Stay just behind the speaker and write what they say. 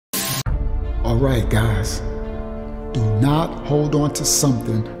All right, guys, do not hold on to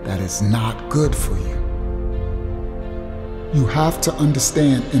something that is not good for you. You have to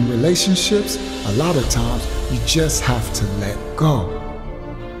understand, in relationships, a lot of times you just have to let go.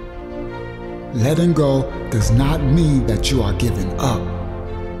 Letting go does not mean that you are giving up.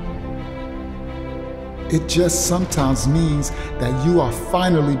 It just sometimes means that you are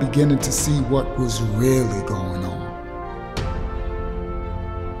finally beginning to see what was really going on.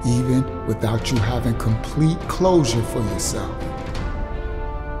 Even without you having complete closure for yourself,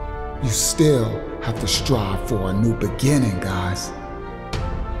 you still have to strive for a new beginning, guys.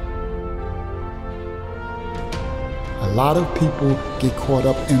 A lot of people get caught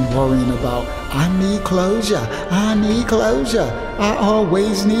up in worrying about, I need closure, I need closure, I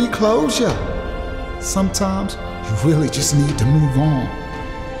always need closure. Sometimes you really just need to move on.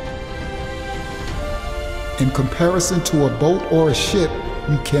 In comparison to a boat or a ship,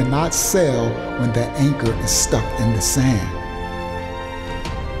 you cannot sail when the anchor is stuck in the sand.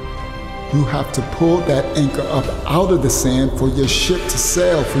 You have to pull that anchor up out of the sand for your ship to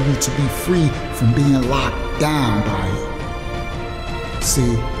sail, for you to be free from being locked down by it.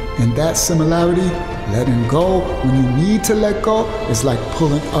 See, in that similarity, letting go when you need to let go is like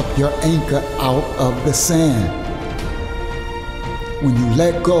pulling up your anchor out of the sand. When you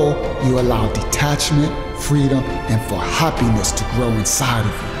let go, you allow detachment, freedom, and for happiness to grow inside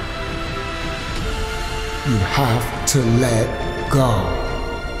of you. You have to let go.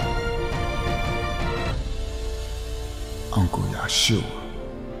 Uncle YAHSHUA,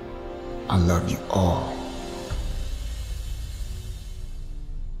 I love you all.